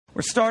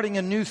We're starting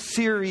a new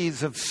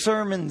series of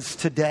sermons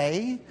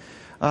today,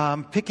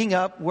 picking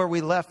up where we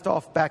left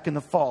off back in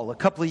the fall. A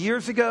couple of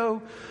years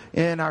ago,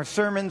 in our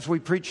sermons, we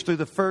preached through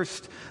the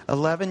first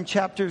 11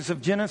 chapters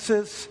of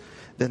Genesis.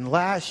 Then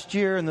last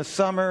year in the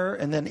summer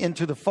and then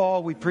into the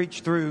fall, we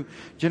preached through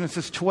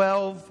Genesis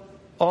 12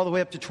 all the way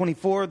up to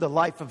 24, the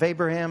life of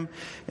Abraham.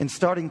 And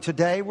starting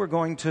today, we're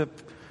going to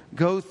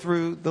go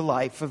through the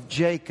life of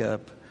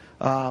Jacob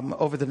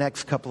over the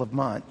next couple of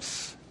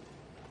months.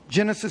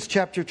 Genesis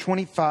chapter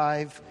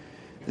 25,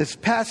 this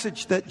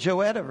passage that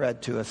Joetta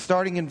read to us,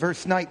 starting in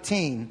verse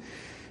 19.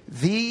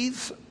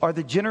 These are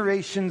the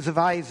generations of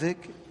Isaac,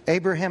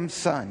 Abraham's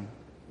son.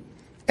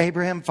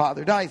 Abraham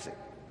fathered Isaac.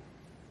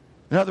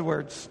 In other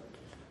words,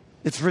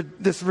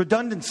 this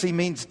redundancy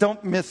means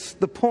don't miss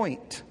the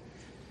point.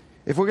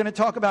 If we're going to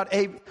talk about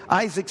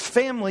Isaac's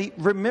family,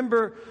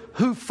 remember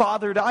who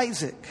fathered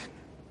Isaac.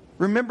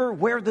 Remember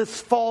where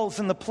this falls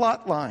in the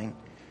plot line.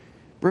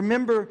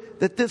 Remember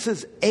that this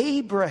is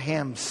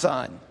Abraham's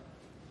son.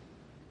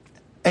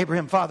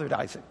 Abraham fathered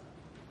Isaac.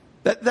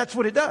 That's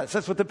what it does.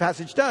 That's what the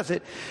passage does.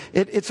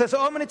 It says,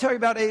 I'm going to tell you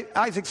about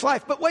Isaac's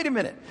life. But wait a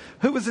minute.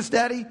 Who was his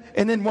daddy?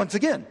 And then once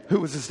again, who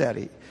was his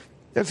daddy?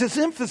 There's this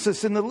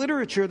emphasis in the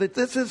literature that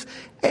this is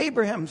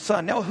Abraham's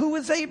son. Now, who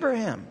is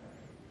Abraham?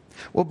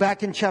 Well,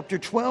 back in chapter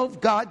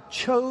 12, God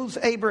chose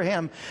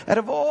Abraham out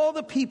of all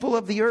the people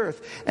of the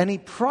earth. And he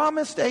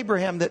promised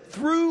Abraham that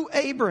through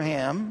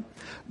Abraham,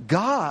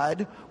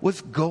 God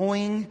was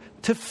going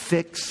to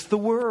fix the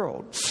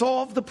world,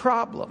 solve the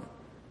problem.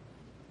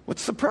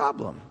 What's the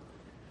problem?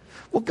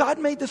 Well, God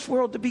made this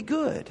world to be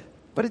good,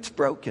 but it's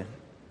broken.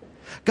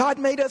 God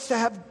made us to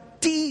have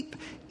deep,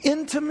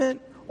 intimate,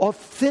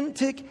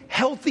 authentic,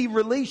 healthy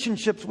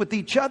relationships with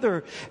each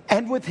other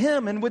and with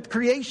Him and with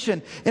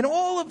creation. And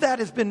all of that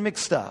has been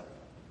mixed up.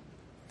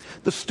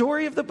 The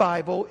story of the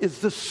Bible is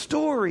the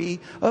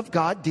story of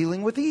God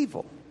dealing with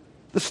evil.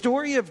 The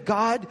story of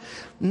God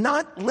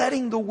not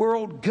letting the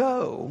world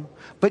go,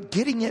 but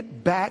getting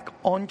it back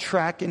on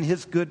track in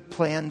His good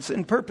plans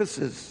and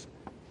purposes.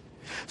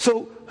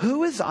 So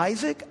who is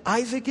Isaac?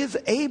 Isaac is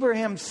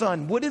Abraham's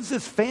son. What is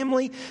this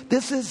family?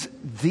 This is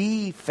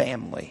the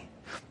family.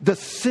 The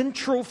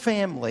central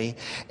family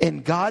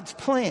in God's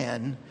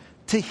plan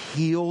to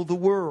heal the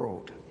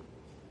world.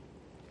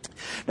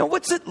 Now,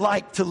 what's it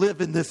like to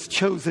live in this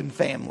chosen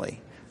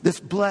family, this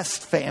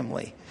blessed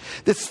family,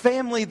 this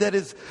family that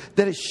is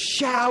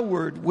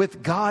showered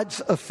with God's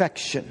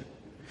affection?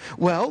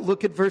 Well,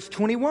 look at verse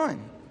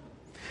 21.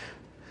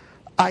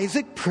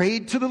 Isaac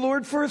prayed to the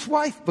Lord for his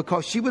wife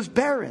because she was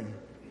barren,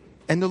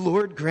 and the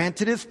Lord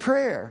granted his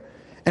prayer,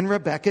 and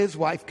Rebekah, his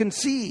wife,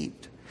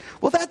 conceived.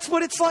 Well, that's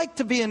what it's like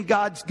to be in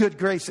God's good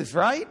graces,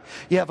 right?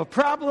 You have a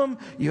problem,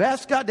 you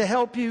ask God to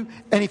help you,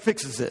 and He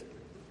fixes it.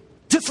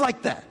 Just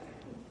like that.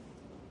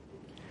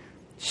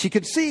 She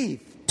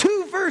conceived.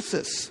 2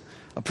 verses.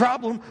 A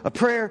problem, a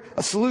prayer,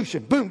 a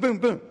solution. Boom, boom,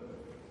 boom.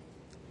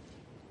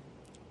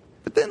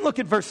 But then look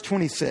at verse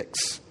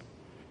 26.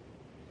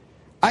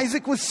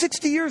 Isaac was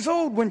 60 years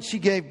old when she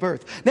gave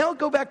birth. Now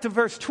go back to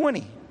verse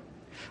 20.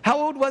 How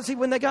old was he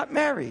when they got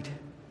married?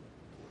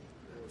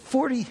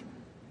 40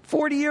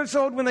 years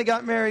old when they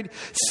got married,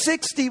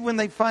 60 when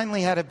they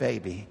finally had a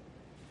baby.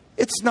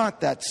 It's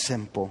not that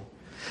simple.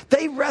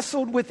 They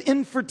wrestled with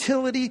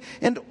infertility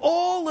and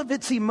all of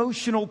its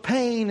emotional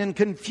pain and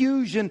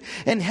confusion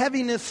and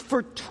heaviness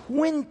for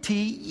 20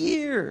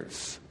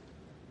 years.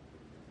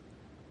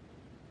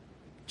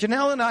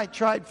 Janelle and I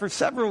tried for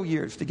several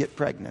years to get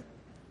pregnant.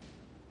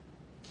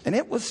 And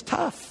it was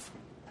tough.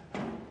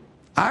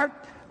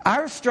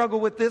 Our struggle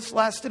with this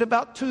lasted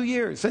about 2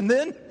 years, and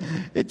then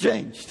it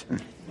changed.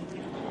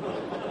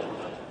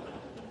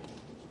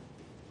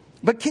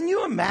 But can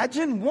you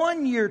imagine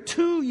 1 year,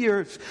 2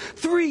 years,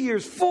 3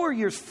 years, 4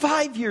 years,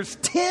 5 years,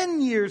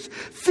 10 years,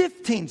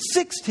 15,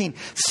 16,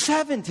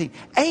 17,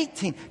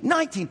 18,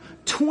 19,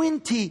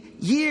 20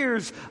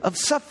 years of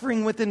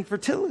suffering with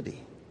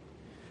infertility?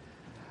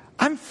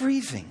 I'm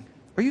freezing.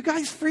 Are you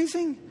guys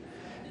freezing?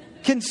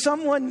 Can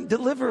someone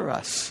deliver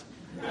us?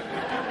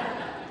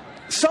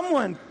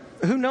 Someone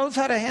who knows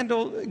how to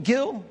handle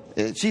Gil?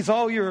 She's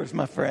all yours,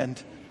 my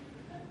friend.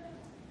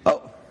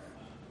 Oh.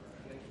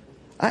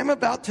 I'm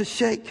about to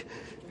shake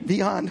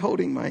beyond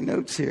holding my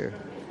notes here.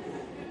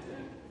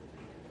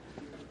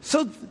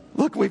 So,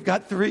 look, we've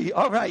got 3.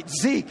 All right,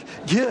 Zeke,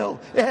 Gil,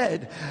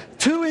 Ed,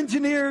 2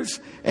 engineers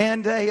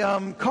and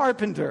a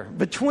carpenter.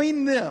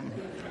 Between them.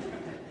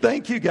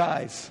 Thank you,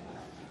 guys.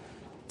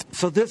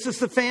 So this is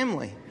the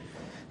family.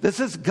 This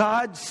is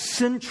God's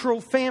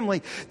central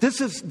family. This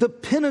is the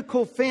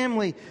pinnacle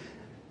family.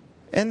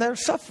 And they're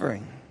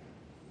suffering.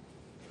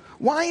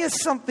 Why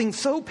is something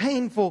so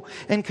painful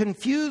and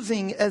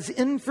confusing as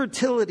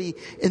infertility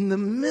in the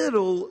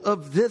middle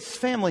of this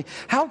family?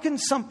 How can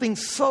something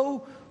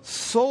so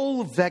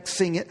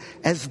soul-vexing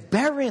as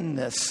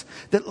barrenness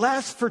that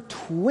lasts for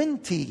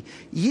 20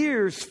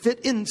 years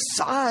fit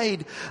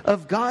inside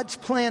of God's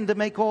plan to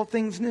make all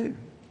things new?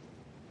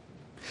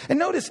 And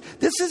notice,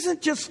 this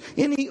isn't just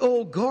any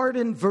old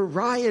garden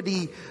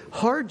variety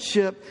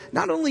hardship.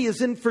 Not only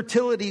is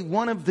infertility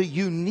one of the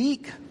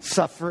unique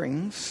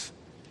sufferings,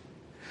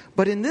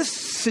 but in this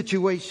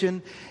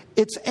situation,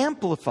 it's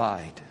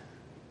amplified.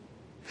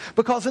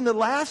 Because in the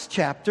last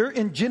chapter,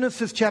 in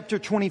Genesis chapter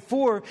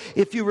 24,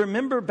 if you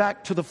remember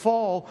back to the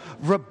fall,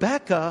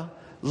 Rebekah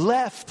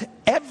left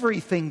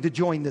everything to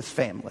join this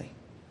family.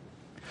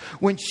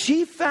 When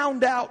she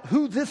found out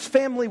who this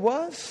family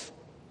was,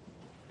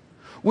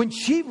 when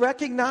she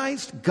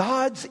recognized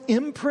God's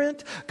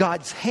imprint,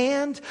 God's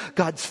hand,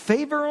 God's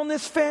favor on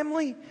this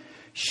family,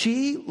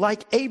 she,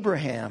 like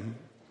Abraham,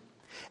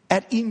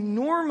 at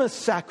enormous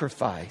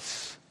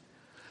sacrifice,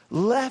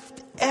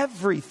 left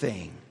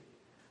everything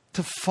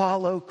to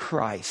follow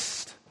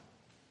Christ.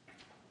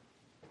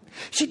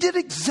 She did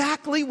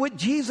exactly what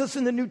Jesus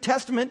in the New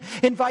Testament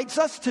invites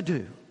us to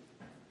do.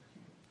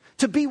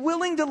 To be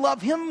willing to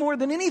love Him more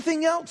than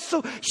anything else.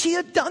 So she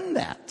had done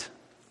that.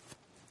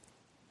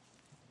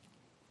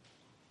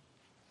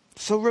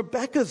 So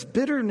Rebekah's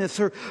bitterness,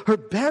 her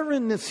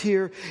barrenness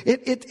here,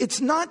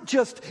 it's not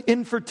just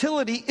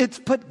infertility. It's,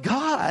 but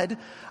God,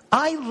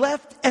 I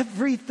left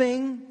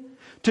everything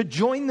to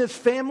join this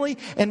family.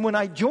 And when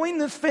I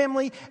joined this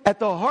family, at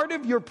the heart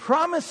of your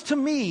promise to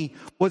me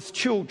was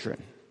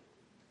children.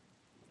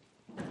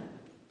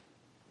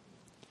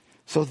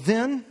 So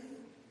then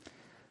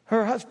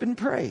her husband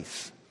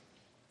prays.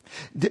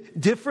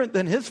 Different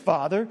than his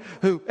father,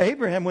 who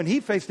Abraham, when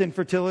he faced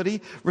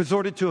infertility,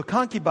 resorted to a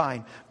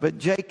concubine.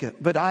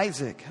 But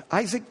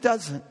Isaac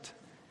doesn't.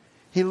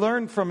 He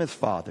learned from his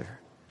father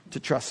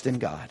to trust in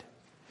God.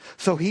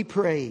 So he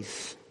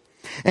prays.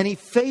 And he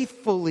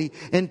faithfully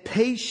and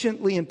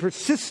patiently and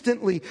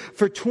persistently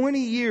for 20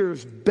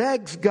 years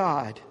begs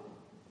God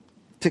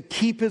to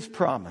keep His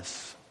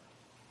promise.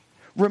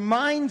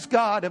 Reminds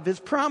God of His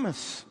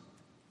promise.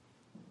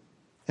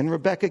 And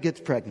Rebekah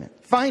gets pregnant.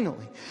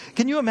 Finally.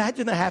 Can you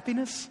imagine the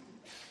happiness?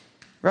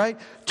 Right?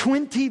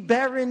 20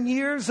 barren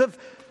years of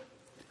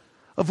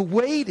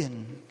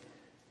waiting.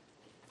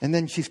 And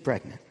then she's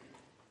pregnant.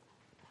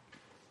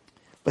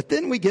 But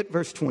then we get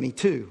verse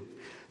 22.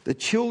 The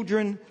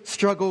children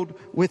struggled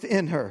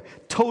within her.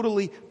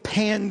 Totally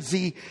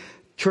pansy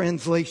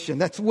translation.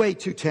 That's way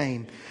too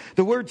tame.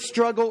 The word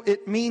struggle,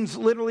 it means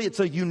literally,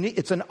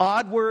 it's an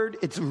odd word.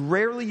 It's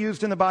rarely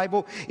used in the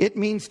Bible. It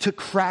means to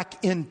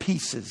crack in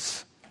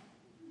pieces.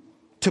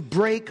 To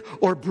break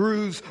or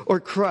bruise or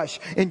crush.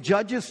 In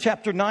Judges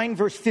chapter 9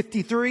 verse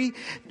 53,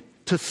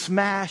 to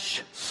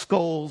smash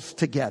skulls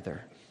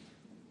together.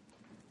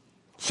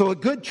 So a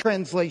good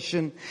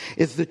translation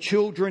is the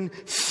children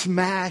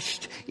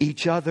smashed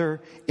each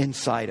other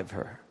inside of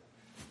her.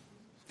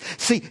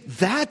 See,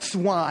 that's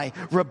why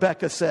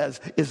Rebekah says,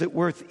 is it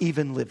worth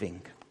even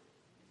living?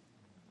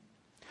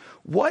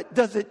 What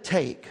does it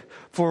take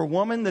for a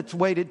woman that's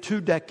waited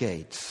 2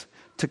 decades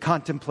to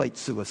contemplate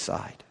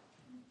suicide?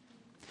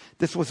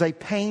 This was a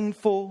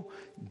painful,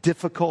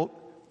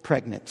 difficult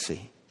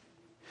pregnancy.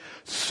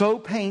 So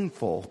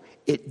painful,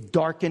 it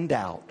darkened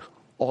out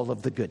all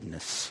of the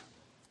goodness.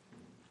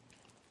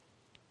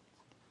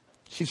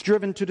 She's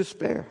driven to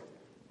despair.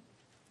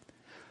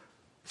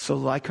 So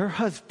like her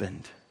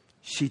husband,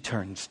 she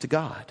turns to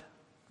God.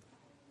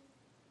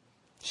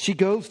 She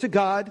goes to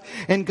God,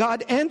 and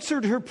God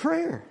answered her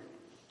prayer.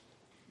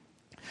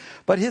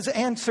 But His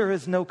answer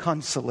is no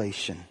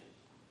consolation.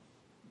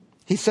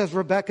 He says,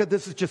 Rebekah,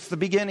 this is just the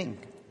beginning.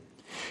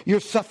 Your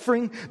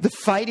suffering, the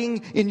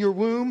fighting in your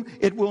womb,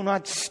 it will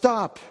not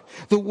stop.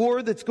 The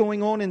war that's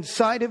going on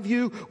inside of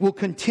you will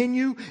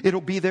continue.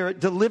 It'll be there at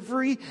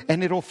delivery,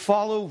 and it'll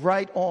follow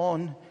right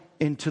on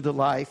into the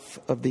life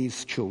of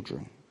these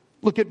children.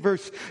 Look at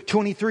verse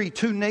 23.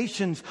 2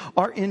 nations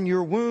are in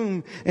your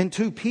womb, and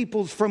 2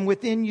 peoples from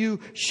within you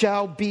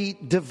shall be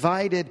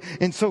divided.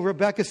 And so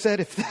Rebekah said,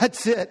 if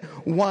that's it,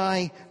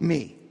 why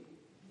me?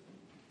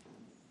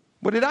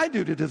 What did I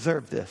do to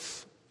deserve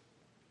this?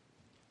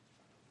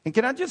 And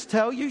can I just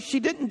tell you, she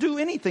didn't do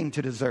anything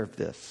to deserve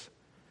this.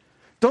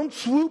 Don't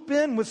swoop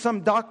in with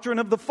some doctrine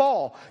of the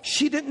fall.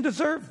 She didn't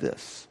deserve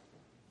this.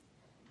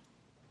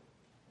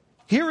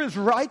 Here is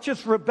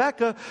righteous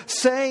Rebekah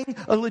saying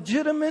a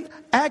legitimate,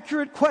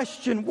 accurate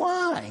question.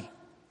 Why?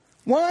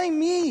 Why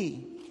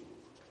me?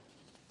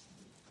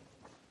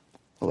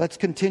 Well, let's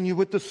continue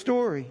with the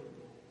story.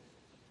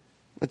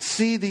 Let's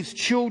see these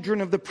children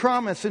of the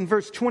promise. In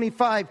verse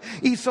 25,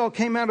 Esau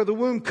came out of the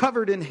womb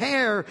covered in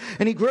hair,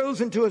 and he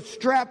grows into a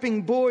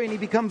strapping boy, and he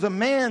becomes a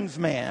man's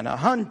man, a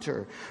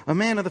hunter, a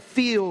man of the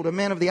field, a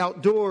man of the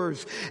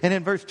outdoors. And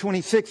in verse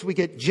 26, we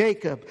get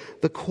Jacob,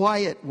 the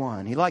quiet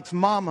one. He likes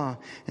mama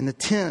and the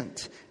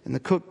tent and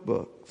the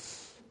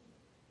cookbooks.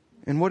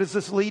 And what does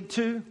this lead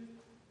to?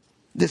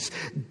 This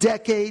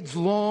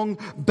decades-long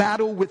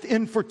battle with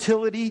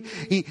infertility,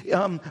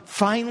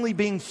 finally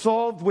being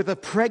solved with a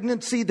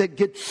pregnancy that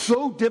gets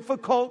so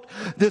difficult,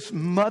 this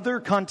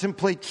mother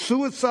contemplates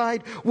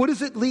suicide. What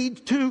does it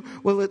lead to?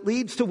 Well, it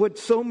leads to what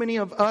so many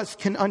of us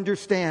can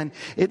understand.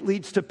 It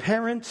leads to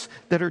parents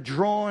that are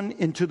drawn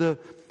into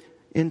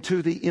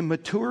the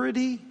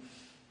immaturity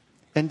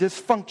and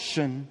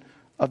dysfunction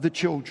of the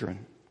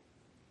children.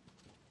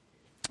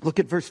 Look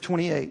at verse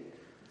 28.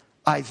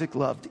 Isaac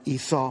loved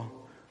Esau,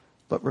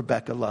 but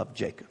Rebekah loved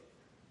Jacob.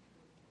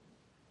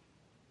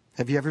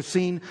 Have you ever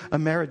seen a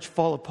marriage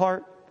fall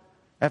apart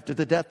after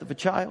the death of a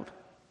child?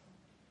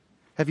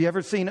 Have you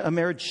ever seen a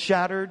marriage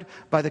shattered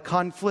by the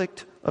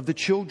conflict of the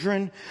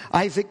children?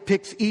 Isaac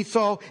picks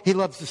Esau. He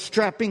loves the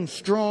strapping,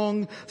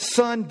 strong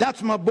son.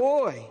 That's my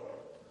boy.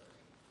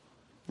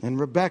 And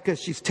Rebekah,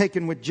 she's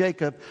taken with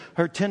Jacob,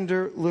 her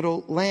tender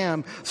little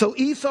lamb. So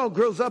Esau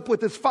grows up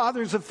with his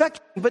father's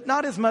affection, but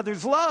not his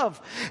mother's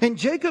love. And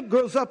Jacob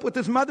grows up with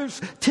his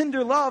mother's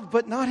tender love,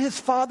 but not his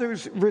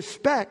father's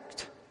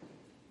respect.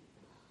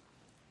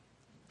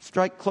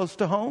 Strike close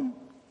to home.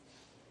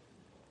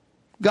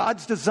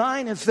 God's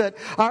design is that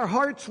our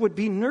hearts would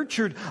be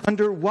nurtured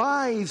under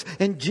wise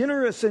and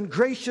generous and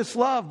gracious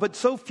love, but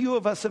so few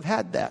of us have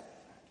had that.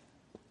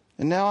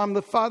 And now I'm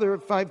the father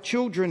of 5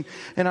 children,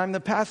 and I'm the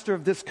pastor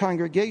of this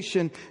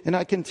congregation, and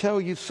I can tell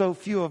you so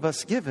few of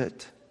us give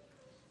it.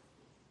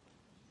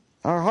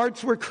 Our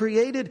hearts were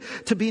created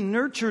to be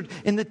nurtured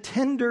in the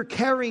tender,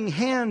 caring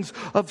hands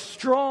of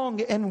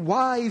strong and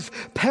wise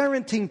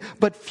parenting,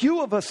 but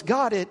few of us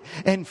got it,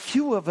 and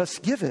few of us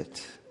give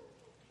it.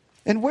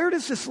 And where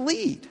does this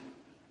lead?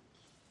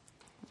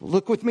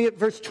 Look with me at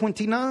verse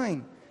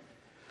 29.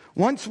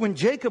 Once when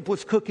Jacob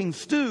was cooking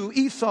stew,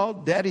 Esau,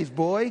 daddy's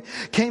boy,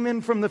 came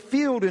in from the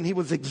field and he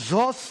was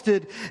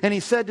exhausted. And he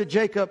said to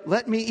Jacob,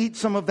 "Let me eat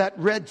some of that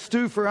red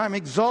stew, for I'm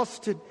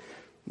exhausted."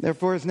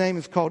 Therefore his name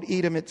is called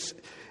Edom.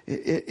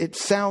 It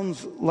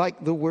sounds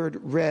like the word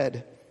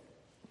red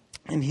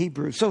in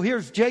Hebrew. So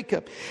here's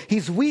Jacob.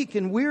 He's weak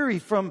and weary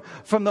from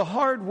the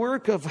hard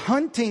work of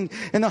hunting,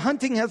 and the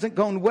hunting hasn't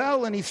gone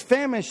well, and he's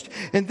famished.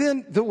 And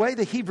then the way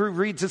the Hebrew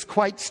reads is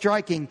quite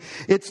striking.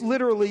 It's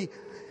literally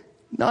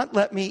not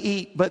let me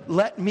eat, but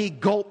let me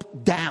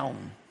gulp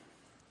down.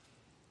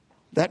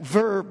 That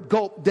verb,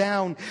 gulp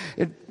down,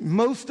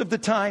 most of the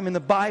time in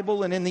the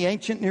Bible and in the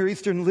ancient Near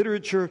Eastern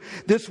literature,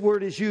 this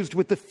word is used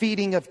with the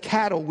feeding of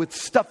cattle, with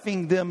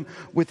stuffing them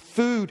with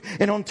food.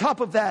 And on top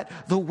of that,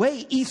 the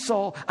way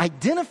Esau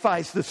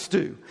identifies the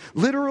stew,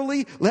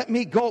 literally, let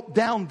me gulp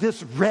down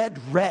this red.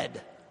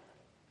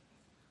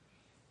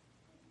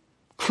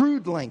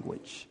 Crude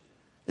language.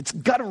 It's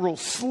guttural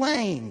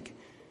slang.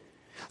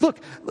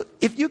 Look,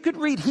 if you could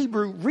read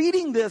Hebrew,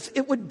 reading this,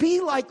 it would be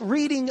like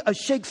reading a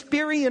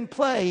Shakespearean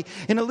play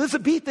in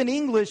Elizabethan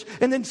English,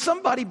 and then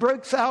somebody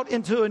breaks out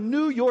into a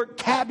New York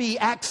cabbie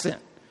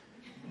accent.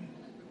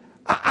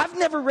 I've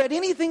never read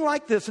anything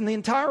like this in the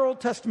entire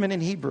Old Testament in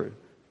Hebrew.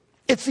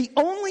 It's the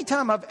only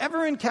time I've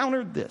ever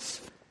encountered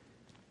this.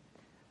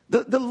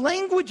 The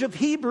language of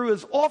Hebrew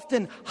is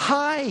often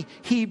high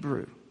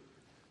Hebrew.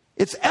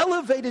 It's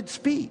elevated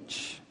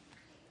speech.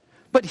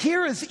 But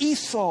here is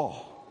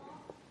Esau.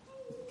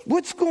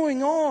 What's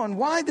going on?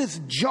 Why this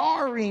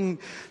jarring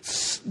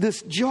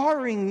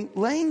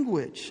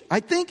language? I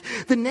think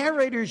the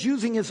narrator is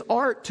using his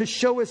art to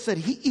show us that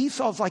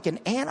Esau's like an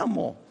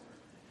animal.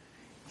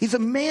 He's a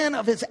man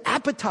of his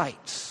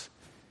appetites.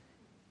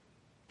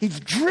 He's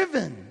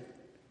driven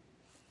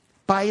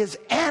by his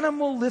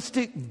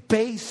animalistic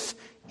base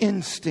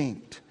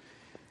instinct.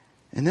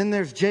 And then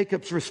there's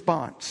Jacob's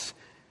response.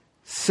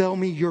 Sell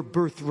me your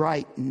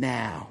birthright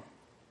now.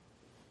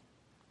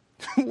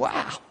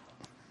 Wow.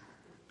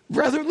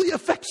 Brotherly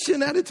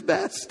affection at its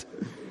best.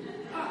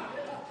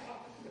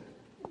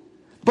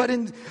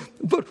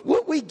 But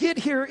what we get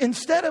here,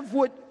 instead of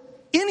what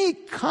any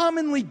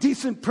commonly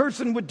decent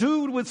person would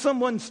do with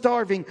someone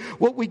starving,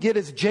 what we get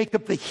is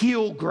Jacob the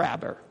heel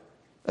grabber.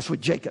 That's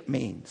what Jacob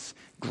means.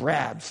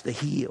 Grabs the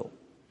heel.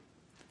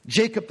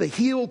 Jacob the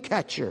heel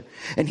catcher.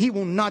 And he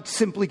will not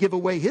simply give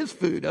away his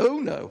food. Oh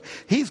no.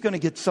 He's going to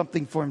get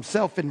something for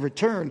himself in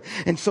return.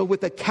 And so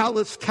with a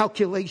callous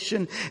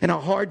calculation and a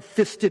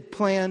hard-fisted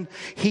plan,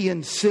 he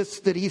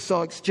insists that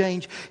Esau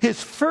exchange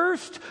his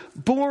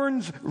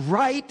firstborn's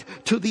right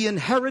to the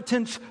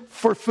inheritance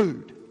for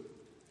food.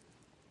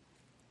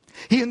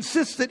 He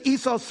insists that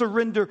Esau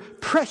surrender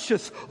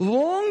precious,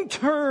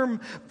 long-term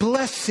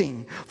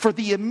blessing for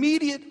the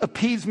immediate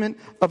appeasement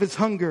of his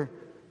hunger.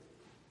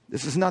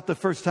 This is not the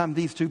first time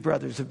these two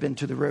brothers have been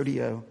to the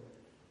rodeo.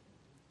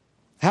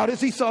 How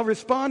does Esau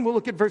respond? We'll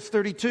look at verse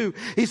 32.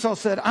 Esau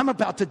said, I'm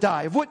about to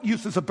die. Of what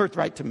use is a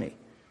birthright to me?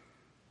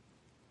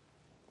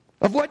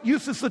 Of what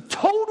use is the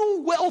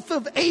total wealth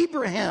of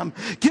Abraham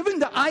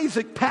given to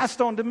Isaac passed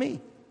on to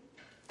me?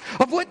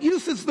 Of what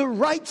use is the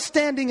right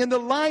standing in the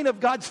line of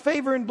God's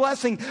favor and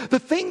blessing, the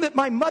thing that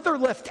my mother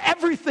left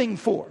everything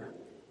for?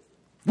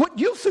 What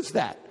use is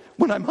that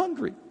when I'm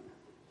hungry?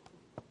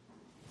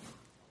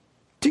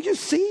 Do you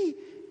see?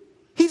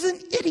 He's an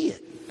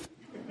idiot.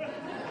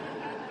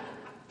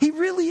 He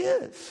really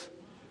is.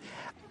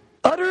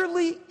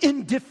 Utterly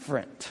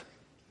indifferent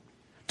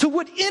to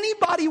what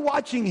anybody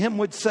watching him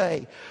would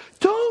say.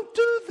 Don't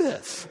do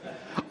this.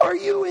 Are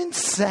you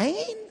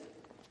insane?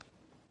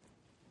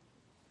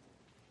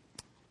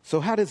 So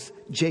how does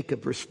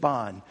Jacob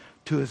respond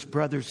to his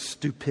brother's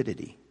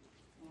stupidity?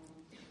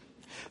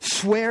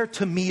 Swear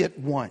to me at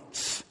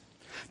once.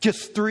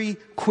 Just 3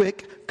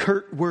 quick,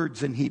 curt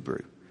words in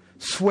Hebrew.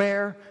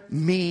 Swear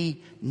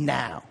me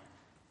now.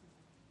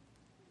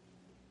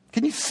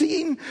 Can you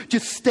see him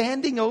just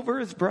standing over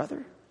his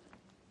brother?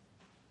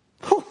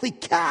 Holy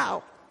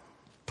cow.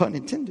 Pun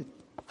intended.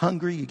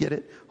 Hungry, you get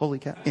it? Holy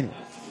cow. Anyway.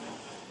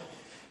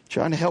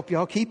 Trying to help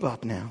y'all keep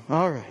up now.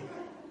 All right.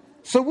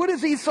 So what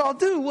does Esau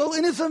do? Well,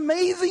 in his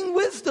amazing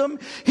wisdom,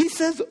 he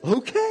says,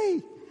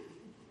 okay.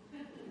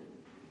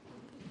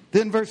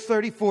 Then verse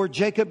 34,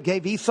 Jacob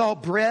gave Esau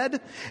bread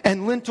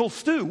and lentil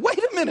stew. Wait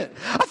a minute.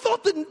 I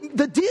thought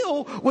the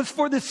deal was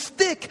for this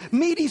thick,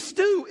 meaty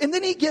stew. And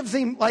then he gives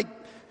him like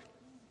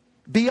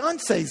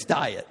Beyonce's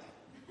diet.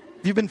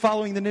 Have you been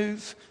following the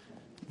news?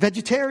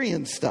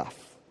 Vegetarian stuff.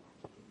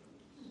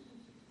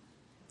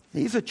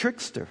 He's a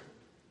trickster.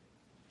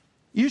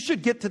 You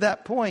should get to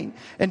that point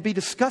and be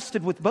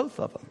disgusted with both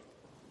of them.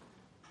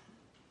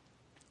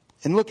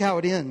 And look how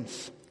it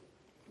ends.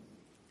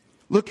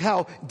 Look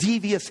how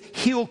devious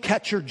heel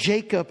catcher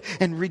Jacob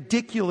and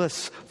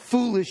ridiculous,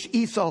 foolish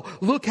Esau.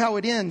 Look how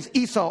it ends.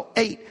 Esau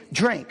ate,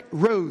 drank,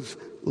 rose,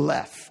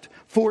 left.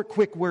 4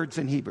 quick words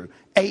in Hebrew.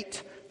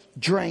 Ate,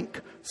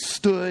 drank,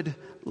 stood,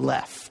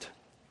 left.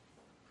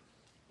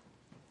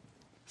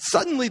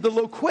 Suddenly the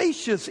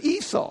loquacious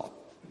Esau,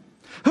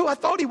 who I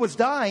thought he was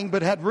dying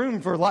but had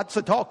room for lots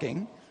of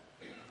talking,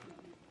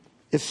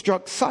 is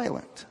struck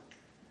silent.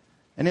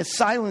 And his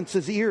silence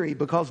is eerie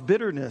because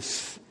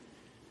bitterness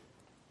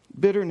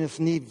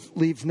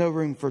leaves no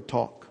room for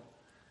talk.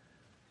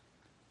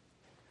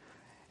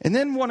 And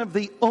then one of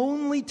the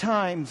only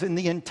times in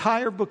the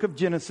entire book of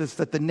Genesis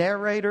that the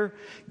narrator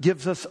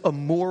gives us a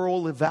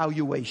moral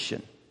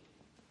evaluation.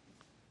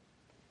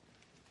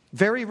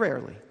 Very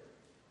rarely.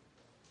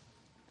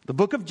 The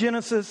book of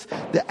Genesis,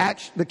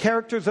 the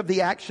characters of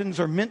the actions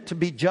are meant to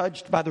be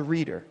judged by the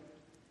reader.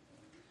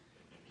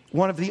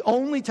 One of the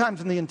only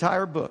times in the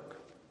entire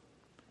book,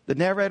 the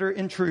narrator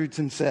intrudes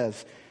and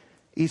says,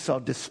 Esau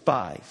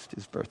despised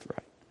his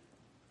birthright.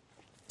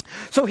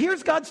 So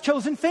here's God's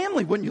chosen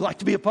family. Wouldn't you like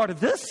to be a part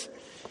of this?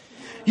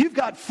 You've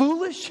got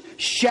foolish,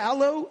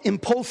 shallow,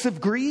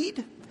 impulsive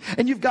greed.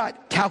 And you've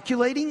got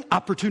calculating,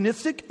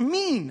 opportunistic,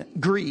 mean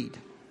greed.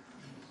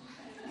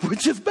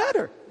 Which is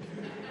better?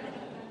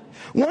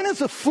 One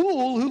is a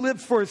fool who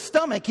lives for his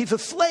stomach. He's a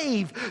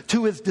slave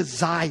to his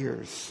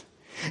desires.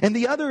 And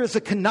the other is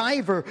a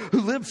conniver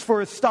who lives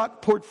for his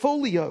stock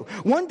portfolio.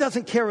 One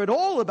doesn't care at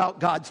all about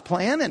God's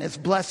plan and his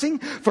blessing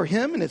for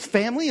him and his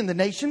family and the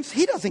nations.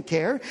 He doesn't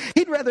care.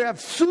 He'd rather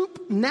have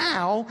soup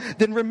now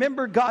than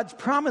remember God's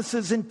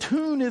promises and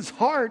tune his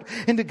heart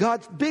into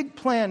God's big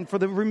plan for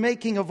the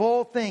remaking of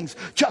all things.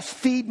 Just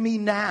feed me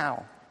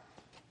now.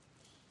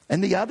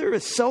 And the other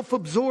is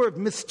self-absorbed,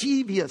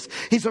 mischievous.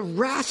 He's a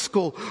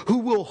rascal who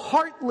will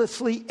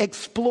heartlessly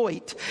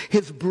exploit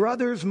his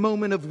brother's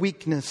moment of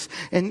weakness.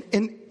 And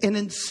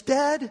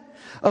instead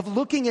of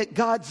looking at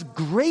God's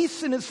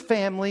grace in his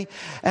family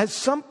as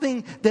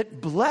something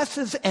that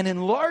blesses and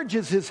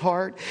enlarges his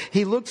heart,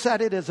 he looks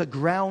at it as a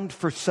ground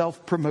for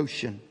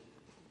self-promotion.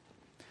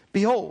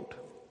 Behold,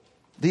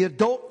 the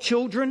adult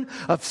children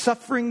of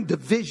suffering,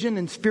 division,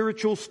 and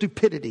spiritual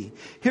stupidity.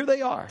 Here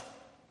they are.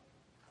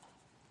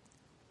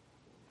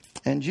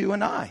 And you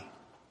and I,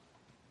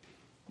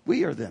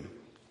 we are them.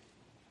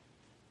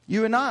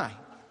 You and I,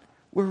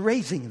 we're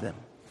raising them.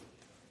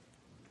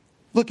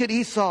 Look at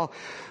Esau.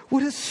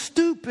 What a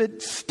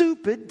stupid,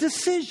 stupid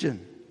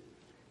decision.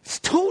 It's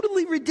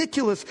totally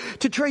ridiculous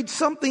to trade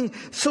something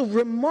so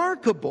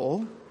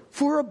remarkable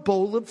for a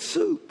bowl of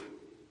soup.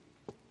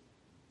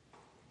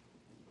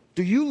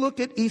 Do you look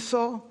at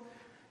Esau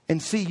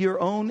and see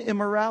your own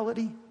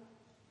immorality?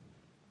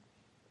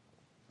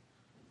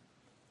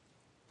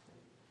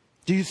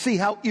 Do you see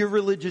how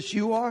irreligious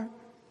you are?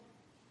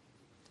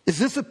 Is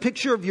this a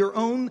picture of your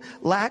own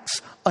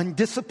lax,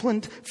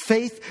 undisciplined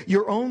faith,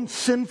 your own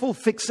sinful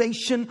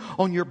fixation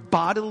on your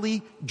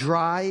bodily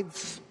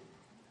drives?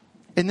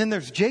 And then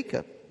there's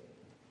Jacob.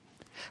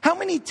 How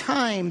many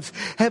times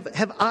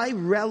have I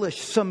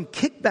relished some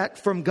kickback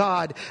from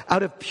God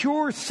out of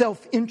pure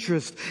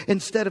self-interest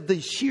instead of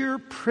the sheer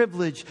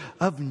privilege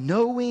of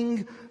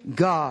knowing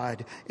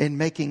God and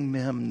making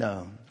Him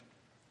known?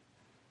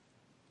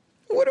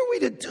 What are we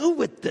to do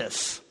with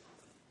this?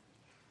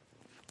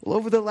 Well,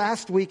 over the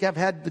last week, I've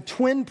had the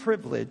twin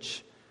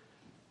privilege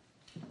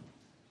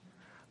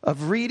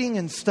of reading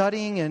and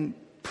studying and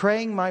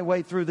praying my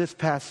way through this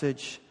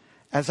passage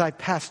as I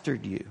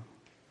pastored you,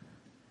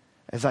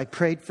 as I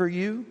prayed for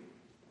you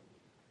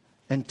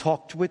and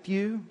talked with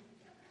you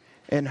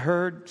and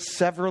heard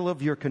several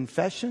of your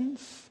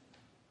confessions.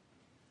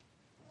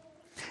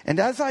 And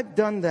as I've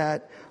done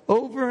that,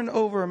 over and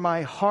over,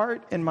 my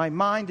heart and my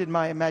mind and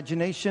my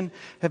imagination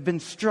have been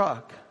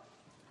struck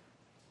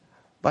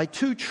by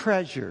two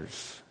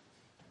treasures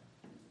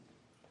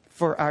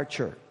for our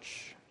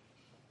church.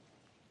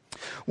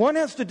 One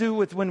has to do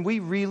with when we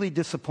really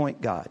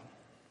disappoint God.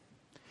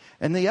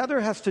 And the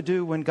other has to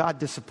do when God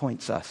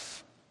disappoints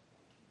us.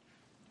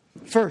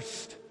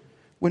 First,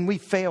 when we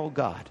fail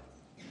God.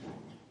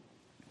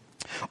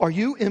 Are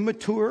you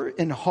immature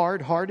and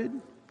hard-hearted?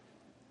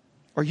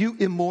 Are you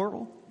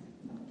immoral?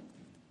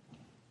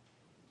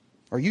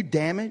 Are you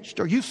damaged?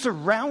 Are you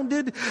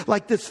surrounded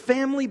like this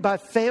family by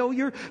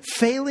failure,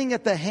 failing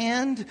at the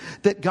hand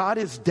that God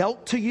has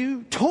dealt to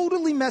you,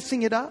 totally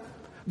messing it up,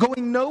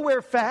 going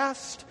nowhere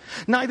fast,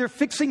 neither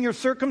fixing your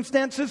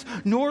circumstances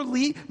nor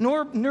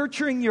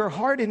nurturing your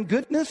heart in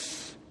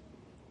goodness?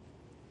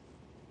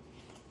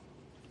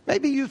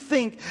 Maybe you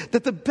think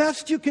that the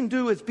best you can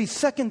do is be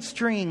second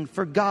string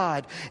for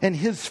God and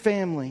His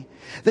family.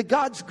 That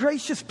God's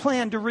gracious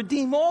plan to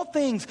redeem all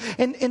things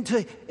and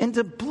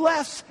to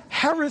bless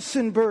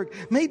Harrisonburg.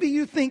 Maybe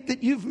you think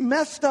that you've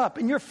messed up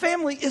and your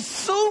family is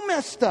so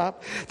messed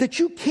up that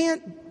you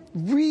can't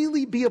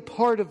really be a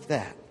part of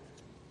that.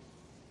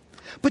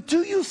 But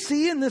do you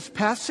see in this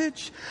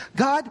passage,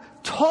 God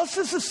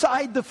tosses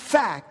aside the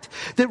fact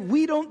that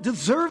we don't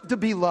deserve to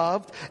be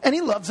loved, and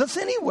He loves us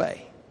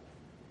anyway.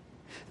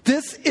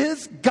 This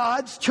is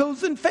God's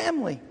chosen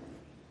family.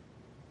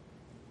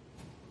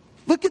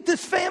 Look at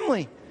this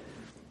family.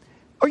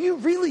 Are you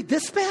really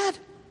this bad?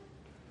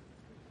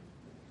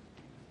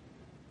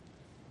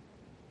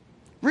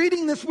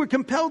 Reading this, we're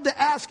compelled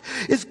to ask,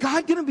 is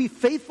God going to be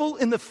faithful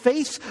in the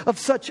face of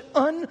such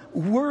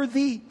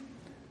unworthy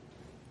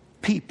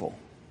people?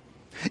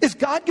 Is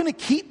God going to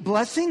keep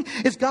blessing?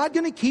 Is God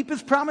going to keep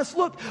His promise?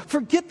 Look,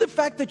 forget the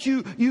fact that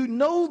you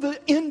know the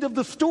end of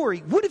the story.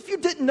 What if you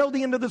didn't know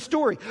the end of the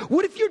story?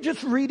 What if you're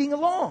just reading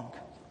along?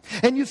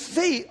 And you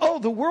see, oh,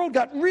 the world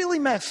got really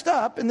messed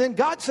up, and then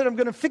God said, I'm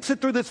going to fix it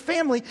through this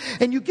family.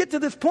 And you get to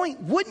this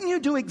point, wouldn't you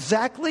do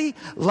exactly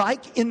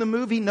like in the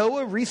movie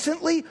Noah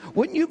recently?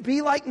 Wouldn't you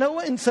be like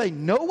Noah and say,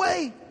 no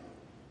way?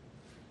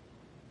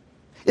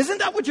 Isn't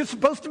that what you're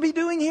supposed to be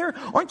doing here?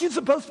 Aren't you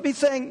supposed to be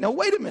saying, no,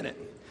 wait a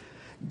minute.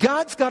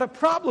 God's got a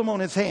problem on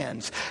His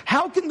hands.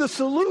 How can the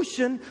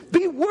solution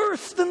be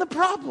worse than the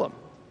problem?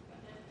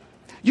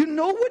 You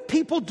know what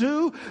people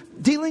do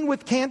dealing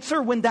with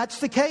cancer when that's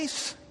the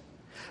case?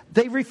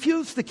 They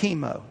refuse the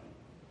chemo.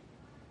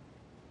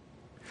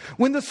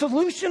 When the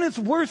solution is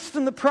worse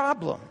than the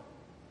problem,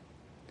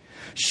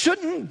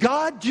 shouldn't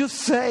God just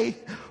say,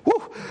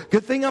 whew,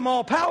 good thing I'm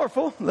all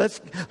powerful. Let's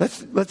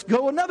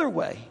go another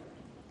way.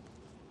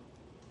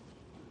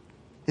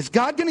 Is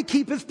God going to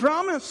keep His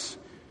promise?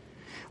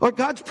 Or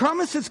God's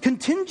promise is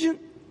contingent?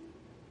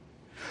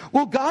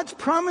 Will God's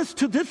promise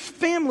to this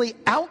family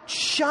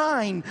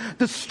outshine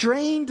the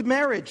strained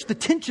marriage, the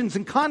tensions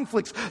and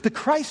conflicts, the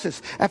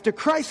crisis after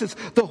crisis,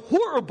 the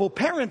horrible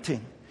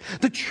parenting,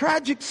 the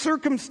tragic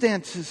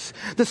circumstances,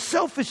 the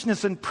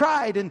selfishness and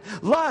pride and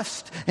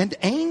lust and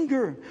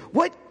anger?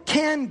 What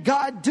can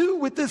God do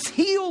with this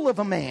heel of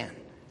a man?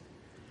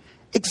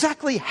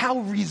 Exactly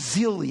how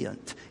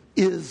resilient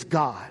is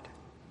God?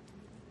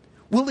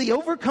 Will He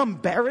overcome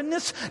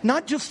barrenness,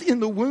 not just in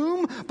the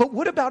womb, but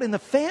what about in the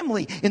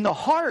family, in the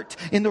heart,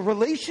 in the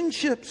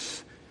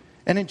relationships?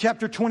 And in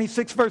chapter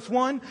 26, verse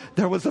 1,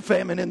 there was a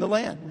famine in the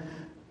land.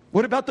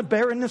 What about the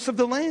barrenness of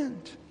the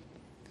land?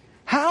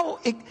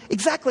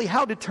 Exactly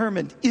how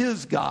determined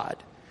is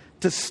God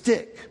to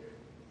stick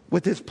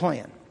with His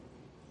plan?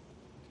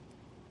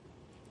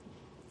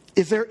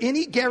 Is there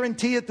any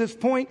guarantee at this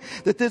point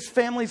that this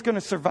family is going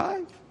to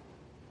survive?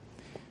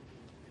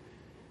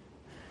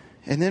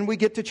 And then we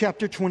get to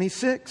chapter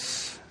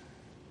 26.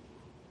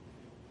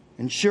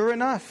 And sure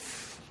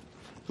enough,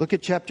 look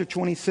at chapter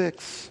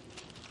 26,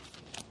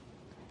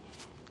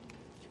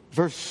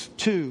 verse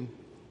 2.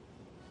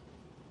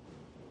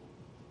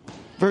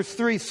 Verse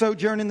 3,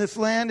 sojourn in this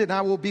land, and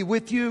I will be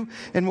with you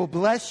and will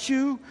bless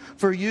you.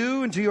 For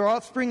you and to your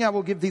offspring I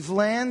will give these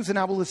lands, and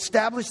I will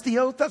establish the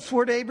oath I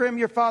swore to Abraham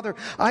your father.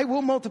 I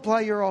will multiply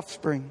your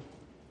offspring.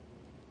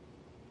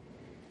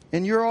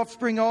 In your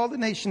offspring, all the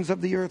nations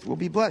of the earth will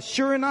be blessed.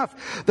 Sure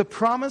enough, the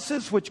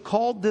promises which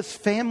called this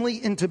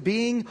family into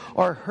being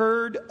are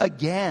heard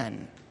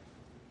again.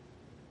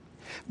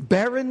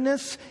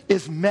 Barrenness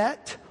is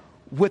met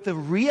with a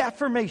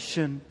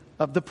reaffirmation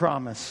of the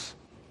promise.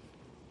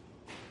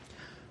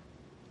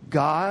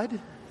 God,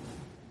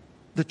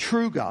 the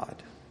true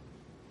God.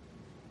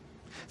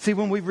 See,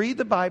 when we read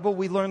the Bible,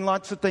 we learn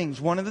lots of things.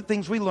 One of the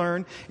things we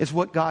learn is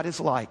what God is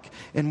like.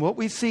 And what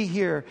we see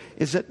here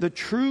is that the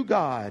true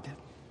God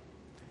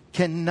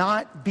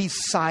cannot be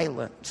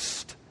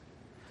silenced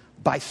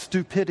by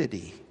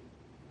stupidity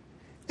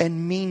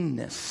and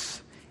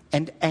meanness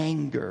and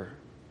anger,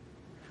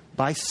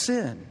 by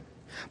sin,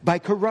 by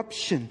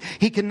corruption.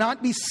 He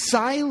cannot be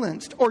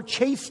silenced or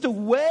chased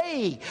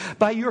away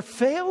by your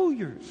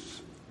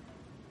failures.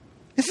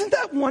 Isn't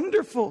that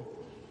wonderful?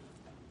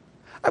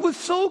 I was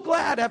so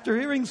glad after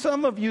hearing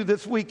some of you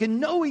this week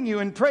and knowing you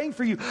and praying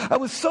for you. I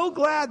was so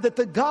glad that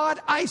the God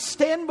I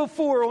stand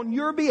before on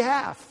your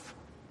behalf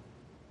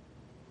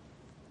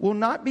will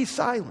not be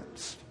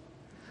silenced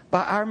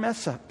by our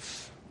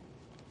mess-ups.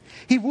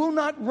 He will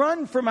not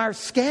run from our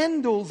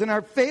scandals and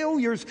our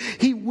failures.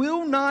 He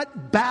will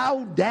not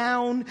bow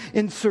down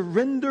and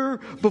surrender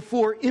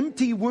before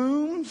empty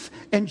wombs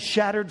and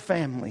shattered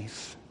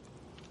families.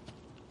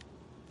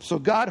 So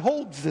God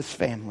holds this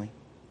family.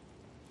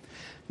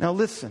 Now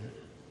listen,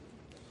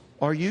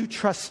 are you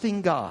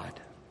trusting God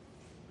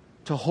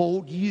to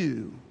hold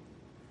you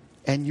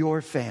and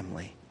your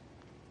family?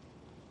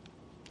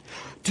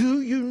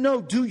 Do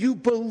you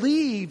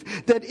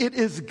believe that it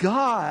is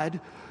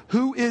God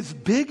who is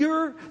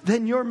bigger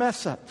than your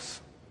mess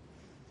ups?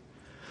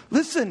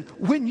 Listen,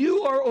 when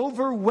you are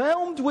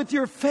overwhelmed with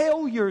your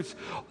failures,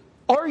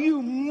 are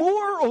you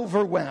more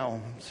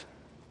overwhelmed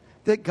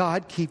that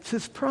God keeps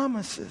His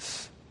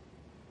promises?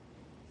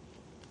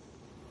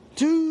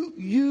 Do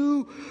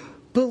you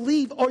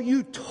believe? Are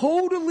you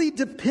totally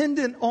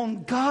dependent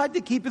on God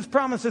to keep His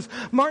promises?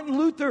 Martin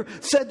Luther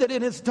said that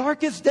in his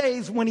darkest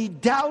days, when he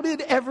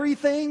doubted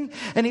everything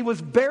and he was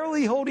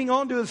barely holding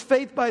on to his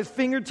faith by his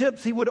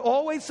fingertips, he would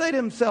always say to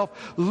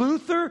himself,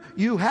 Luther,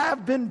 you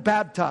have been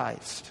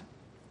baptized.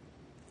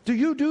 Do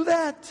you do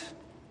that?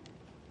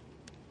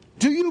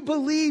 Do you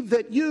believe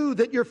that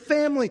your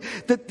family,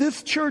 that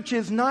this church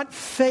is not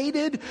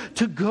fated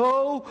to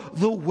go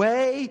the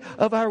way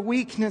of our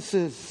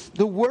weaknesses?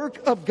 The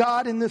work of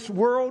God in this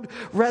world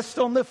rests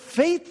on the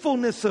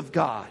faithfulness of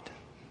God.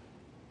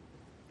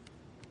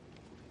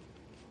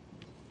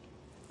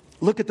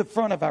 Look at the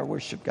front of our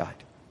worship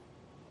guide.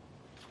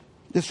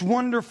 This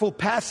wonderful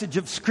passage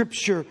of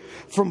Scripture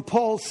from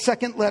Paul's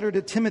second letter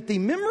to Timothy.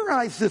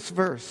 Memorize this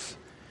verse.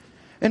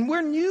 And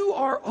when you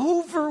are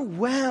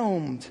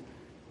overwhelmed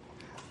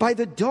by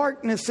the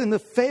darkness and the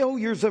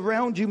failures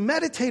around you,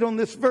 meditate on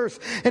this verse.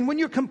 And when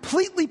you're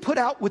completely put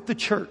out with the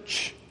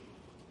church,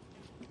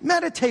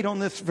 meditate on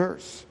this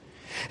verse.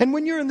 And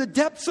when you're in the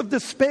depths of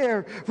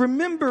despair,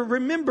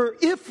 remember,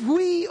 if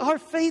we are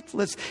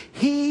faithless,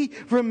 He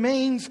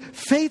remains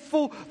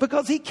faithful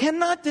because He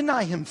cannot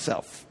deny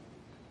Himself.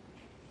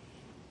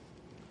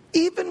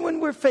 Even when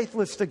we're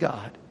faithless to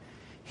God,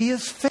 He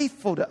is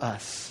faithful to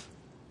us.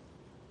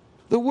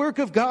 The work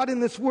of God in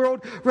this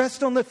world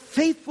rests on the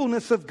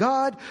faithfulness of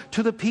God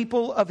to the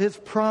people of His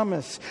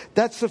promise.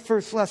 That's the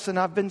first lesson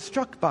I've been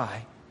struck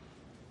by.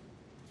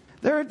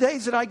 There are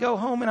days that I go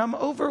home and I'm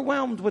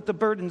overwhelmed with the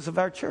burdens of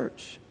our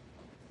church.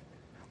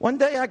 One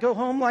day I go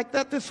home like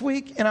that this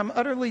week and I'm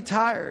utterly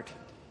tired.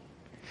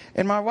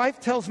 And my wife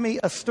tells me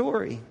a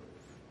story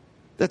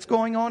that's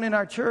going on in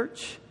our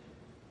church.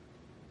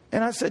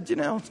 And I said,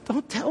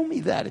 don't tell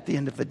me that at the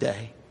end of the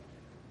day.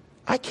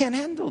 I can't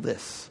handle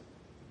this.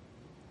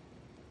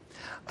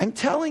 I'm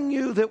telling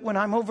you that when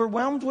I'm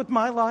overwhelmed with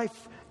my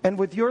life and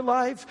with your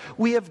lives,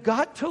 we have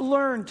got to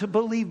learn to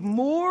believe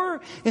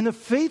more in the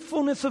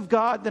faithfulness of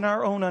God than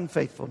our own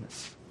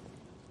unfaithfulness.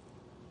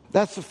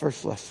 That's the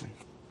first lesson.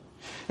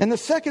 And the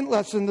second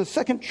lesson, the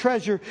second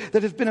treasure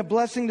that has been a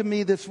blessing to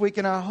me this week,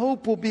 and I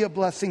hope will be a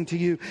blessing to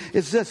you,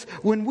 is this.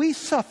 When we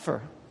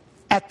suffer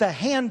at the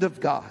hand of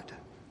God,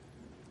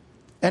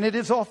 and it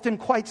is often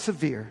quite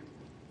severe,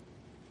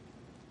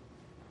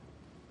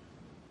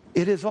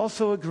 it is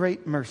also a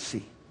great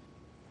mercy.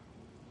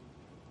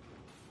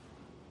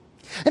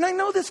 And I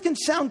know this can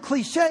sound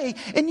cliche,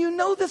 and you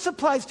know this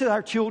applies to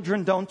our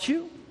children, don't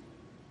you?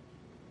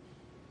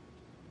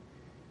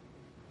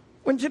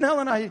 When Janelle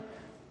and I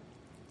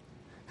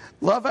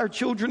love our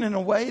children in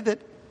a way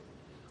that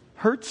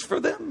hurts for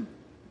them,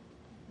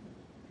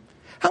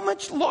 how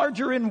much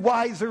larger and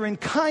wiser and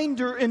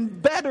kinder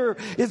and better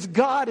is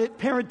God at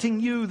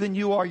parenting you than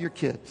you are your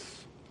kids?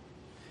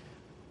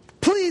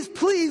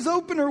 Please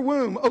open her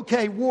womb.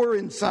 Okay, war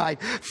inside,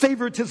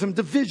 favoritism,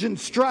 division,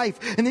 strife.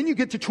 And then you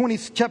get to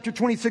chapter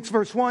 26,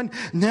 verse 1.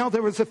 Now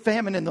there was a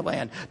famine in the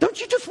land. Don't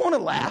you just want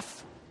to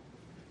laugh?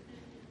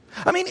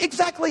 I mean,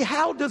 exactly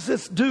how does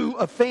this do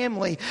a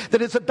family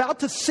that is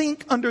about to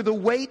sink under the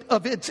weight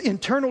of its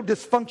internal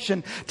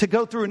dysfunction to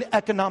go through an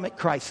economic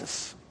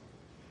crisis?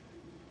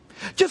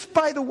 Just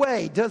by the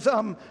way,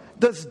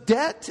 does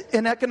debt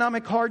and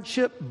economic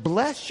hardship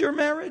bless your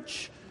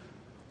marriage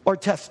or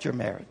test your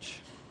marriage?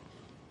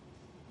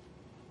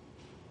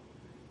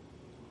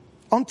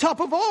 On top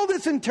of all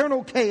this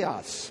internal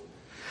chaos,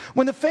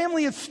 when the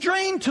family is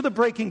strained to the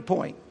breaking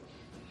point,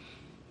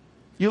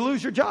 you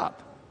lose your job.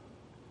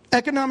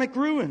 Economic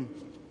ruin.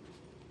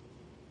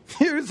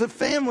 Here's a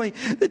family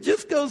that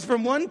just goes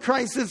from one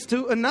crisis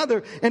to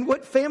another. And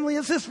what family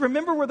is this?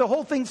 Remember where the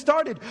whole thing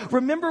started.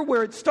 Remember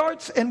where it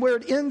starts and where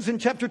it ends in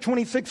chapter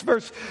 26,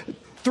 verse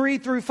 3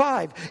 through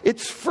 5.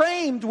 It's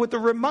framed with a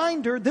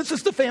reminder, this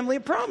is the family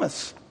of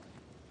promise.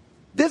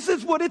 This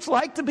is what it's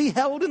like to be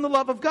held in the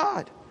love of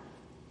God.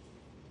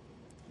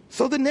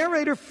 So the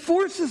narrator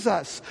forces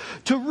us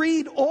to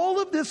read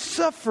all of this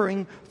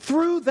suffering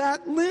through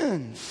that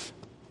lens.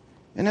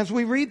 And as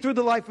we read through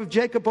the life of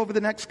Jacob over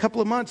the next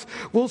couple of months,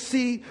 we'll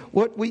see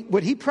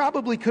what he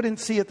probably couldn't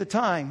see at the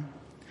time.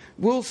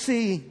 We'll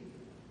see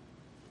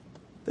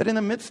that in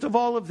the midst of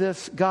all of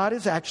this, God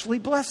is actually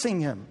blessing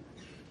him.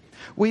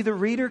 We, the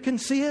reader, can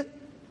see it.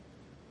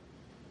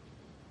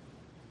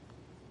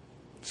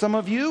 Some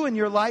of you in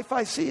your life,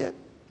 I see it.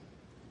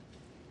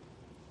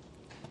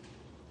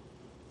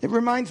 It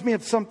reminds me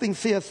of something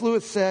C.S.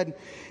 Lewis said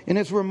in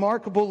his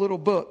remarkable little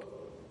book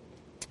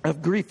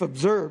of Grief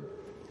Observed.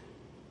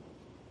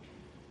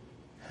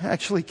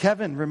 Actually,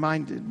 Kevin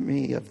reminded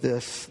me of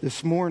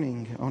this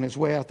morning on his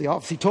way out the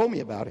office. He told me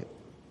about it.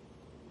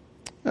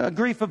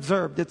 Grief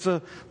Observed. It's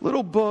a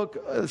little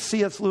book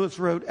C.S. Lewis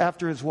wrote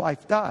after his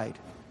wife died.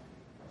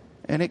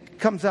 And it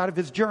comes out of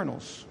his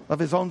journals of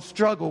his own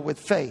struggle with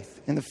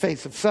faith in the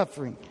face of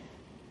suffering.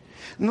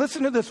 And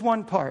listen to this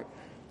one part.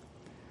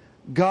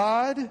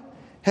 God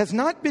has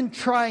not been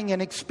trying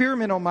an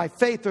experiment on my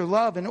faith or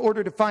love in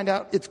order to find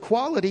out its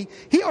quality.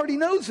 He already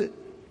knows it.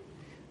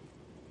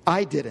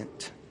 I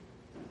didn't.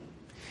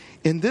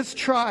 In this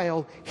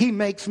trial, he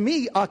makes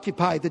me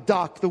occupy the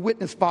dock, the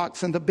witness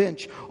box, and the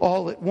bench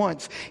all at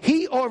once.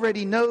 He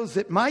already knows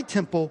that my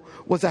temple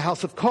was a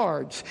house of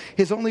cards.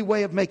 His only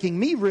way of making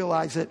me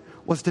realize it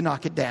was to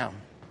knock it down.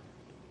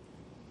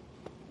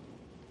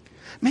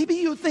 Maybe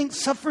you think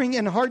suffering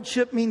and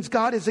hardship means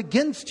God is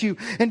against you,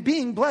 and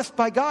being blessed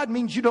by God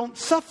means you don't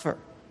suffer.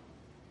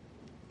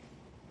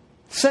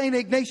 St.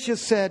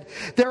 Ignatius said,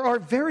 there are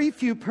very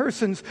few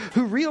persons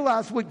who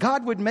realize what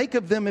God would make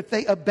of them if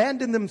they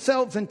abandoned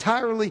themselves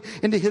entirely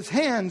into His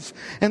hands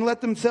and let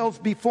themselves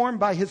be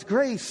formed by His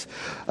grace.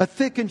 A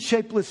thick and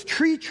shapeless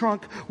tree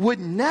trunk would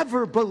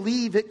never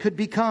believe it could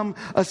become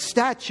a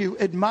statue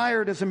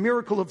admired as a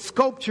miracle of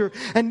sculpture,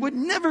 and would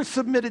never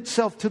submit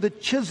itself to the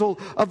chisel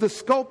of the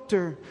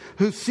sculptor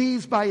who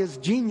sees by his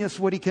genius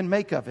what he can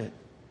make of it.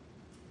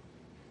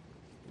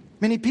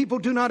 Many people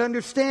do not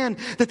understand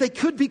that they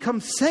could become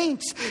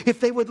saints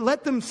if they would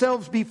let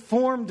themselves be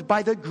formed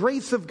by the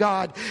grace of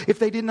God, if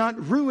they did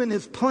not ruin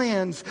His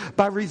plans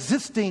by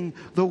resisting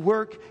the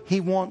work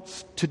He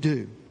wants to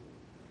do.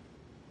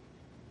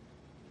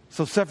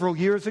 So several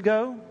years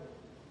ago,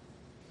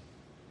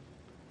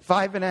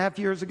 5.5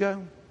 years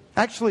ago,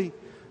 actually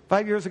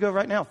 5 years ago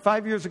right now,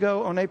 5 years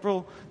ago on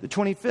April the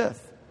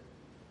 25th,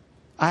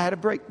 I had a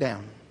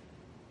breakdown.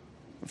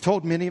 I've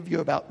told many of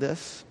you about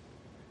this.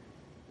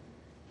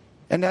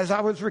 And as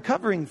I was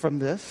recovering from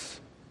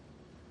this,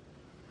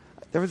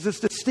 there was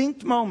this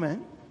distinct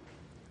moment.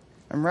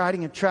 I'm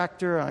riding a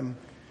tractor, I'm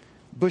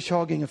bush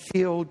hogging a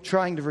field,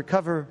 trying to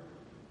recover.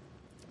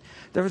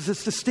 There was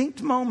this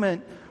distinct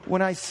moment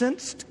when I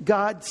sensed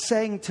God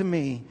saying to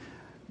me,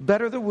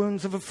 better the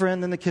wounds of a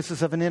friend than the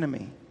kisses of an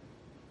enemy.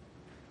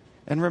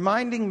 And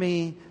reminding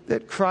me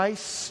that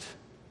Christ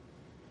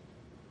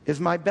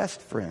is my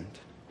best friend.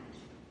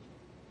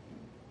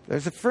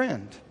 There's a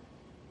friend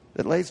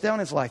that lays down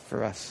his life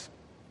for us.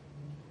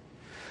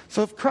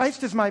 So if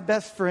Christ is my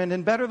best friend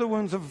and better the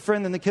wounds of a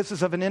friend than the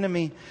kisses of an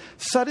enemy,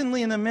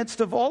 suddenly in the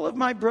midst of all of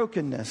my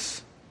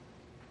brokenness,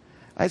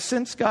 I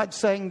sense God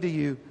saying to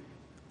you,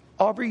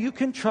 Aubrey, you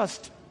can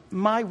trust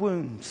my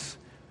wounds.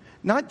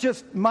 Not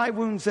just my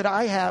wounds that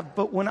I have,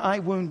 but when I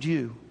wound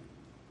you.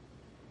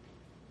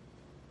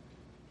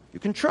 You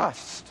can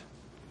trust.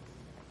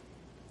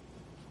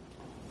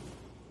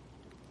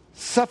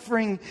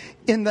 Suffering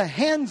in the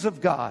hands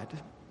of God.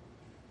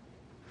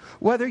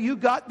 Whether you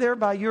got there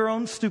by your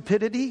own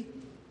stupidity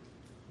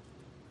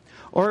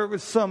or it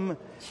was some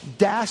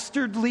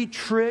dastardly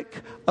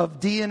trick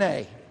of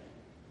DNA.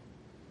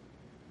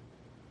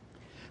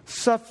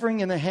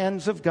 Suffering in the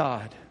hands of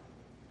God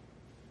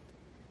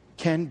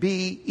can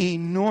be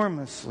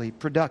enormously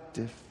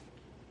productive.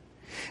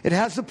 It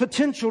has the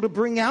potential to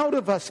bring out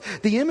of us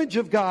the image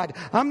of God.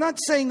 I'm not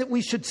saying that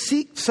we should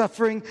seek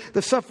suffering.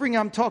 The suffering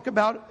I'm talking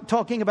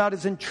about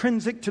is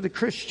intrinsic to the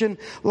Christian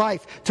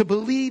life. To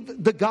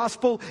believe the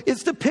gospel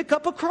is to pick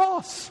up a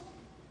cross.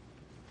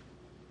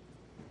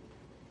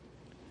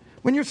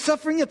 When you're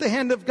suffering at the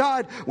hand of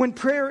God, when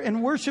prayer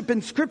and worship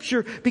and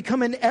Scripture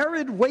become an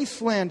arid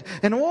wasteland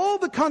and all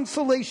the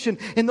consolation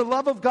in the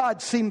love of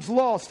God seems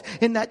lost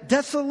in that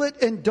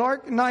desolate and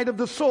dark night of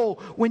the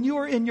soul, when you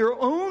are in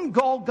your own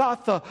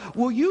Golgotha,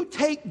 will you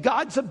take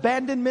God's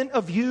abandonment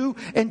of you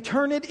and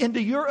turn it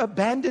into your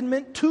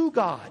abandonment to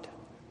God?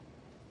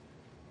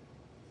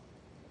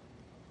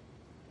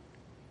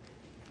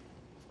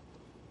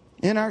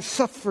 In our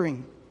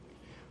suffering,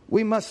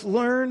 we must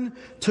learn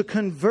to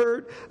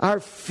convert our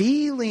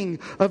feeling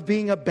of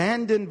being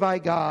abandoned by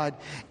God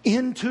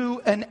into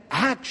an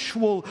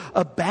actual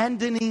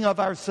abandoning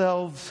of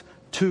ourselves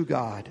to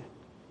God.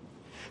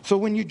 So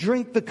when you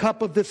drink the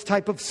cup of this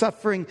type of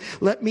suffering,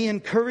 let me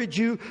encourage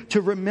you to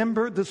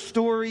remember the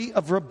story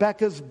of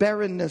Rebekah's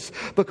barrenness,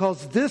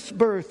 because this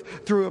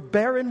birth through a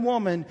barren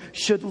woman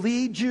should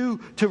lead you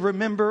to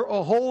remember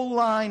a whole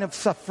line of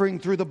suffering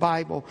through the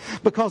Bible.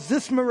 Because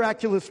this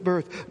miraculous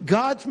birth,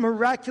 God's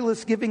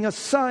miraculous giving a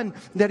son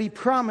that He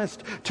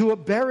promised to a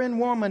barren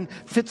woman,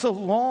 fits a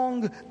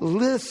long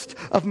list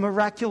of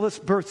miraculous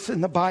births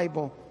in the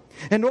Bible.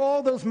 And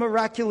all those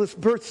miraculous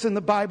births in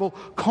the Bible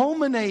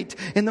culminate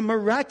in the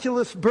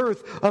miraculous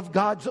birth of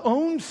God's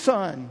own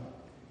Son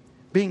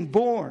being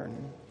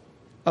born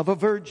of a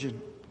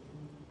virgin.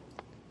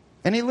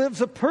 And He lives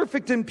a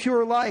perfect and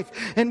pure life.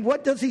 And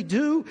what does He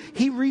do?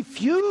 He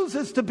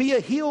refuses to be a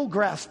heel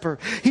grasper.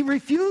 He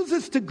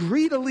refuses to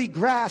greedily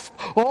grasp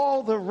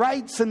all the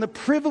rights and the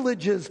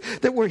privileges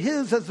that were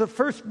His as the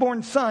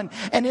firstborn son.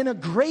 And in a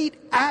great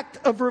act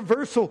of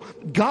reversal,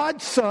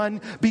 God's Son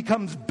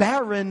becomes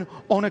barren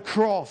on a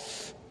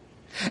cross.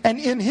 And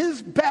in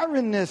his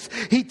barrenness,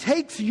 he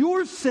takes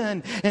your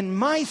sin and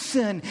my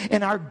sin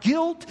and our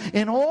guilt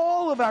and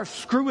all of our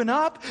screwing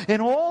up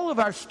and all of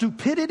our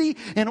stupidity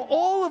and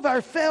all of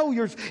our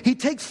failures. He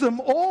takes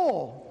them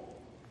all.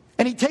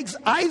 And he takes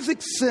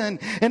Isaac's sin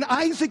and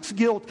Isaac's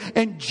guilt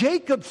and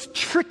Jacob's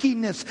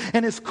trickiness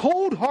and his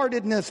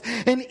cold-heartedness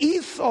and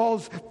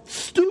Esau's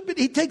stupid.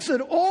 He takes it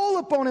all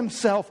upon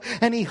himself,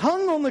 and he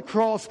hung on the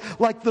cross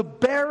like the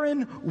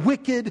barren,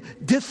 wicked,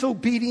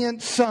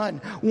 disobedient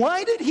son.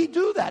 Why did he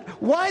do that?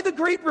 Why the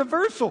great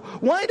reversal?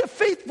 Why the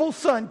faithful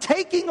son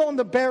taking on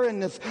the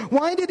barrenness?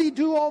 Why did he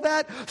do all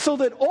that? So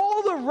that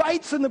all the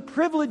rights and the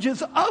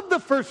privileges of the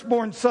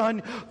firstborn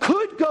son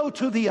could go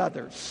to the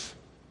others.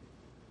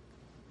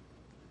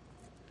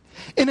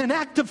 In an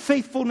act of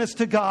faithfulness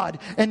to God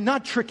and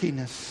not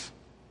trickiness.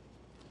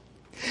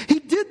 He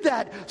did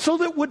that so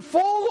that it would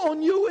fall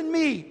on you and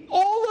me,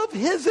 all of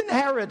his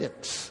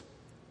inheritance.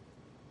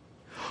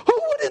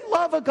 Who wouldn't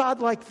love a God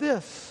like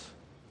this?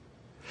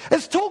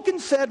 As Tolkien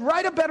said,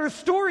 write a better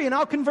story and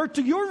I'll convert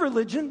to your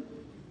religion.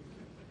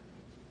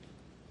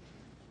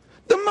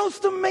 The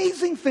most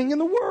amazing thing in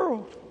the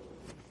world.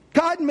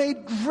 God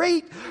made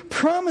great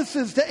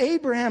promises to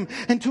Abraham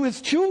and to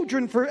his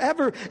children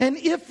forever. And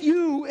if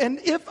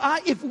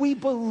we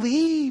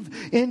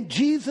believe in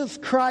Jesus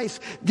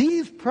Christ,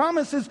 these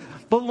promises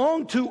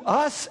belong to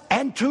us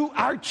and to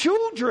our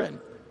children.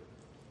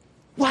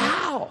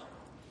 Wow.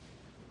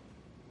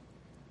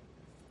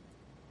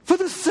 For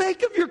the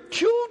sake of your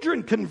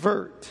children,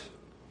 convert.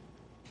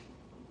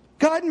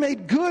 God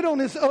made good on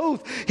his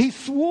oath. He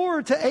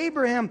swore to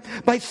Abraham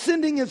by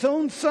sending his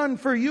own son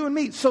for you and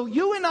me. So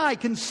you and I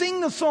can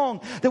sing the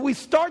song that we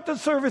start the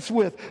service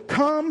with.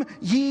 Come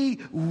ye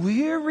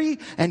weary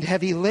and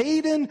heavy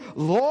laden,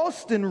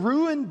 lost and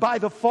ruined by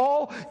the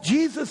fall.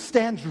 Jesus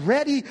stands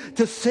ready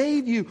to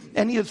save you.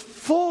 And he is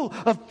full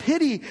of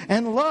pity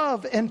and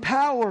love and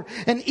power.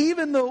 And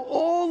even though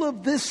all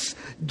of this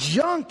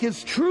junk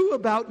is true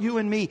about you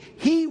and me,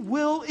 he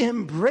will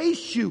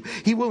embrace you.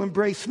 He will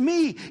embrace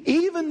me,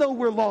 even though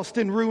we're lost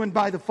and ruined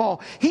by the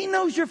fall. He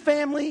knows your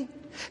family.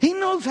 He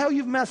knows how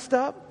you've messed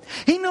up.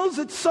 He knows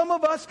that some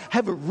of us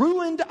have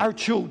ruined our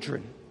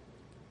children.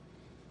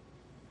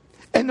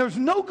 And there's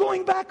no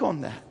going back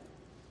on that.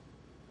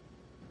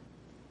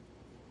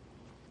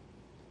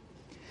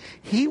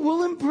 He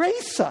will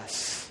embrace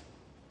us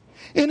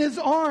in his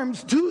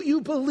arms. Do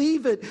you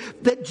believe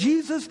it? That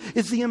Jesus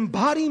is the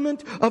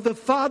embodiment of the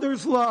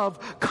Father's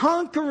love,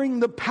 conquering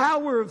the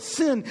power of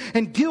sin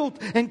and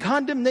guilt and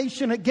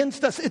condemnation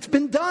against us. It's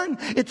been done.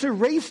 It's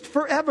erased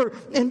forever.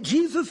 And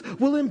Jesus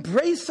will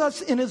embrace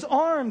us in his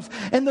arms.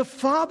 And the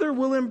Father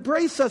will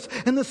embrace us.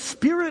 And the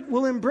Spirit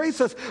will embrace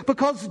us.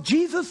 Because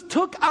Jesus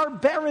took our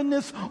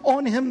barrenness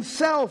on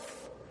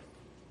himself.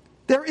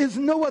 There is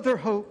no other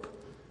hope.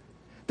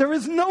 There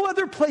is no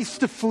other place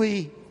to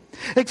flee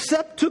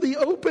except to the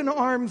open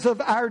arms of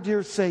our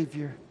dear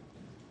Savior.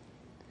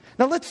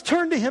 Now let's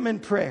turn to him in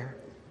prayer.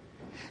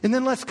 And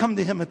then let's come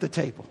to him at the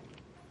table.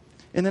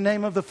 In the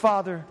name of the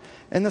Father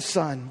and the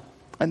Son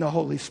and the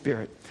Holy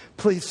Spirit.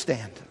 Please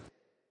stand.